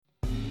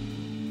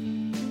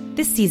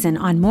This season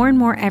on More and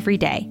More Every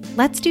Day,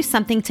 let's do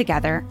something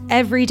together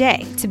every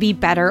day to be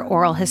better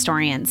oral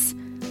historians.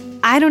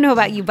 I don't know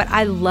about you, but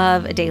I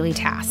love a daily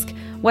task,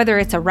 whether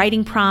it's a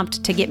writing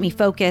prompt to get me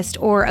focused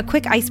or a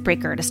quick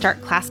icebreaker to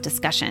start class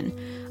discussion.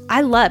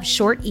 I love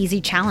short,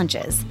 easy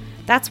challenges.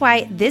 That's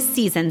why this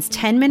season's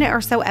 10-minute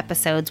or so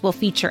episodes will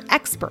feature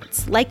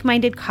experts,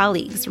 like-minded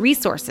colleagues,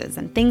 resources,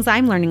 and things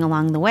I'm learning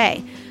along the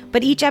way.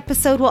 But each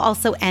episode will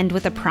also end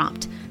with a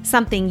prompt,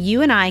 something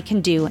you and I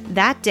can do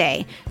that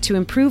day to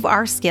improve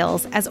our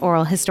skills as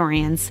oral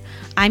historians.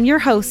 I'm your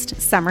host,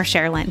 Summer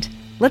Sherland.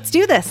 Let's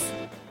do this.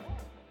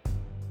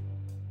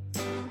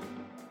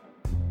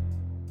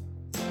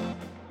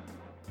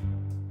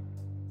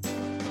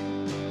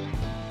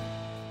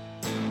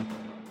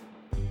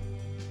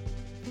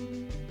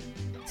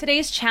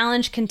 Today's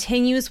challenge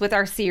continues with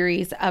our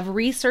series of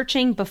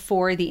researching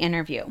before the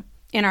interview.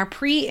 In our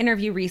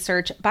pre-interview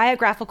research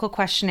biographical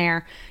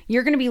questionnaire,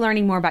 you're going to be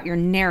learning more about your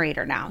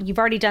narrator now. You've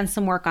already done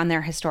some work on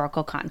their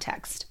historical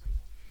context.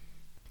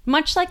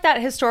 Much like that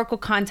historical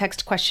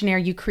context questionnaire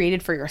you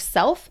created for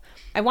yourself,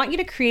 I want you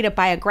to create a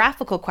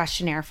biographical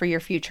questionnaire for your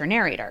future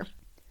narrator.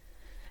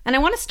 And I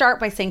want to start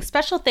by saying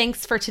special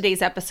thanks for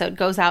today's episode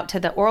goes out to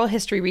the Oral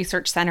History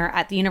Research Center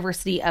at the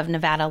University of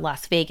Nevada,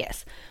 Las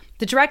Vegas.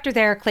 The director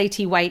there, Clay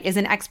T. White, is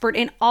an expert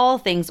in all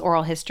things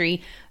oral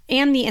history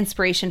and the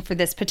inspiration for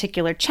this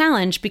particular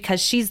challenge because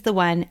she's the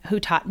one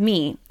who taught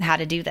me how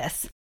to do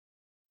this.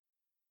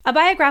 A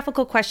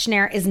biographical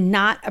questionnaire is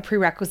not a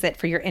prerequisite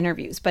for your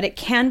interviews, but it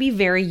can be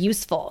very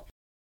useful.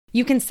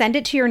 You can send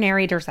it to your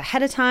narrators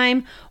ahead of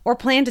time or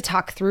plan to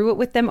talk through it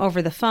with them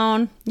over the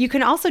phone. You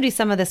can also do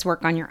some of this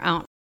work on your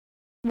own.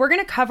 We're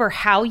going to cover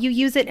how you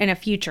use it in a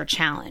future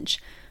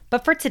challenge.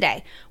 But for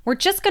today, we're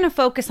just going to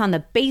focus on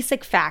the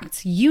basic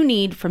facts you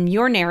need from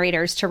your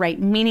narrators to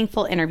write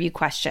meaningful interview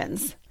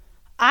questions.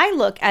 I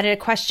look at a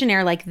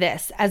questionnaire like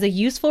this as a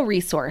useful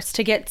resource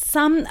to get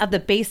some of the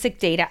basic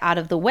data out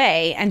of the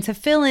way and to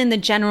fill in the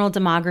general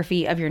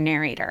demography of your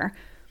narrator.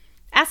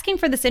 Asking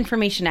for this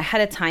information ahead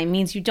of time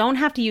means you don't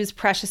have to use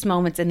precious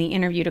moments in the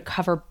interview to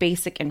cover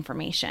basic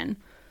information.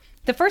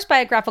 The first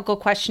biographical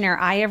questionnaire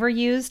I ever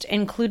used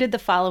included the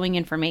following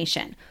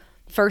information: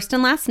 first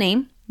and last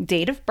name,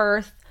 date of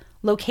birth,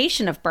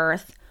 location of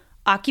birth,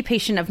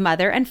 occupation of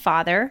mother and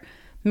father,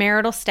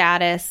 marital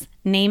status,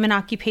 name and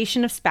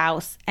occupation of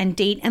spouse, and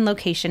date and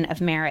location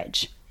of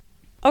marriage.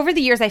 Over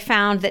the years, I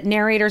found that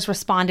narrators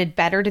responded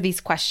better to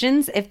these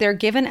questions if they're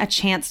given a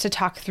chance to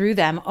talk through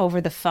them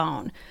over the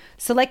phone.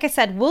 So like I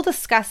said, we'll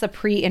discuss a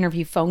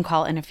pre-interview phone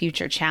call in a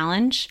future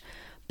challenge.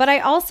 But I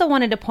also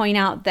wanted to point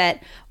out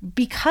that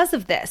because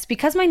of this,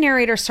 because my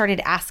narrator started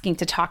asking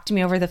to talk to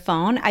me over the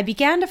phone, I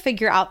began to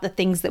figure out the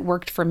things that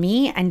worked for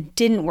me and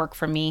didn't work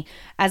for me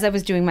as I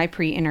was doing my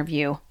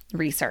pre-interview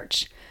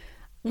research.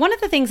 One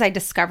of the things I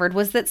discovered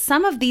was that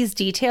some of these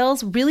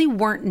details really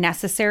weren't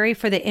necessary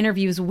for the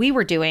interviews we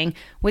were doing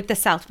with the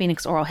South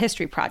Phoenix Oral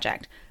History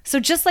Project. So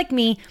just like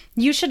me,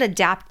 you should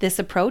adapt this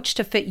approach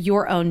to fit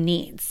your own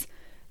needs.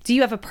 Do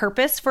you have a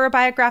purpose for a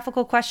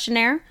biographical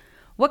questionnaire?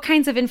 What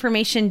kinds of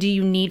information do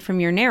you need from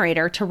your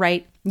narrator to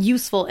write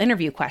useful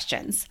interview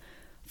questions?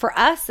 For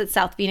us at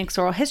South Phoenix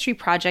Oral History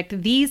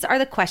Project, these are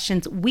the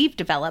questions we've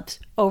developed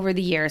over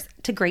the years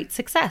to great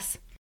success.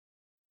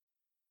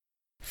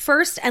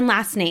 First and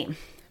last name,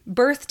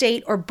 birth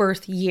date or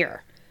birth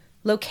year,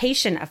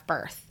 location of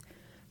birth,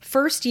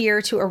 first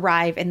year to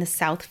arrive in the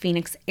South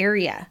Phoenix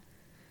area,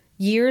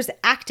 years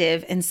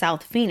active in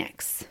South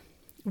Phoenix,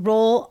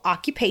 role,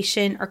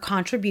 occupation, or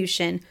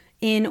contribution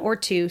in or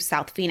to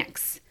South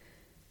Phoenix.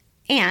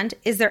 And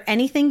is there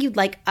anything you'd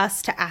like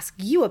us to ask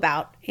you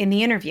about in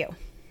the interview?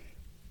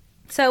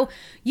 So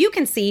you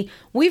can see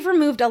we've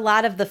removed a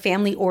lot of the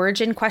family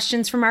origin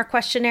questions from our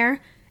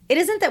questionnaire. It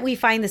isn't that we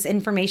find this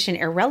information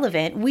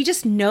irrelevant. We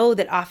just know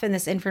that often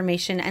this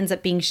information ends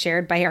up being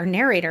shared by our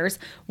narrators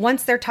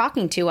once they're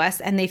talking to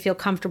us and they feel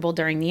comfortable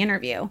during the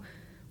interview.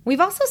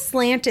 We've also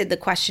slanted the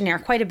questionnaire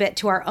quite a bit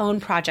to our own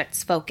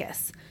project's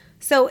focus.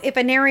 So if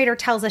a narrator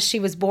tells us she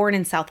was born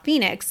in South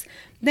Phoenix,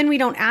 then we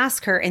don't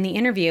ask her in the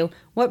interview,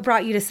 what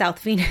brought you to South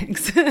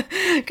Phoenix?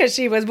 Because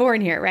she was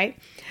born here, right?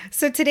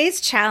 So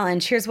today's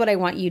challenge, here's what I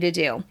want you to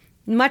do.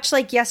 Much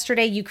like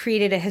yesterday, you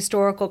created a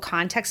historical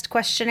context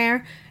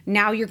questionnaire.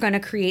 Now you're going to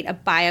create a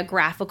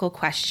biographical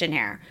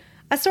questionnaire,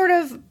 a sort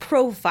of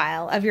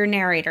profile of your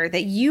narrator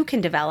that you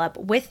can develop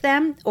with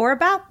them or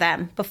about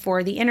them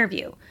before the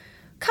interview.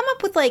 Come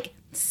up with like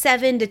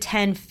 7 to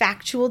 10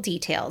 factual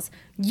details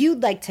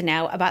you'd like to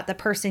know about the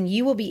person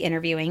you will be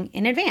interviewing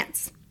in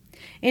advance.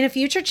 In a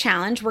future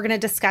challenge, we're going to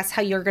discuss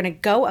how you're going to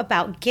go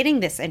about getting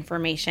this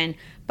information,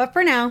 but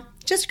for now,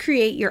 just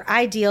create your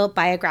ideal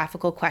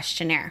biographical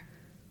questionnaire.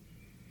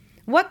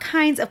 What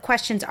kinds of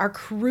questions are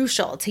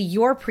crucial to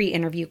your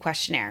pre-interview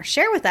questionnaire?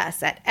 Share with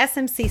us at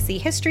SMCC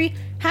History,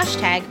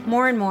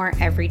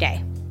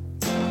 #MoreAndMoreEveryday.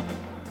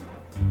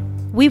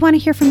 We want to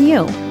hear from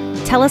you.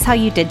 Tell us how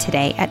you did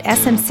today at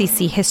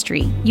SMCC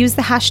History. Use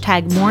the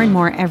hashtag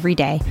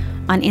 #MoreAndMoreEveryday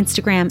on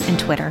Instagram and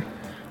Twitter.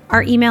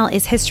 Our email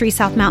is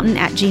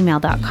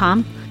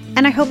historysouthmountain@gmail.com.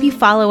 And I hope you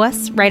follow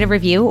us, write a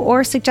review,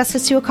 or suggest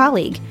us to a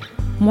colleague.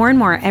 More and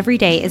More Every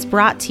Day is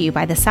brought to you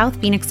by the South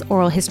Phoenix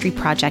Oral History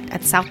Project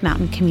at South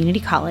Mountain Community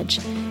College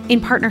in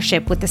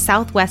partnership with the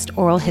Southwest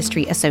Oral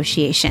History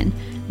Association.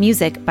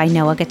 Music by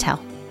Noah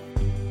Gattel.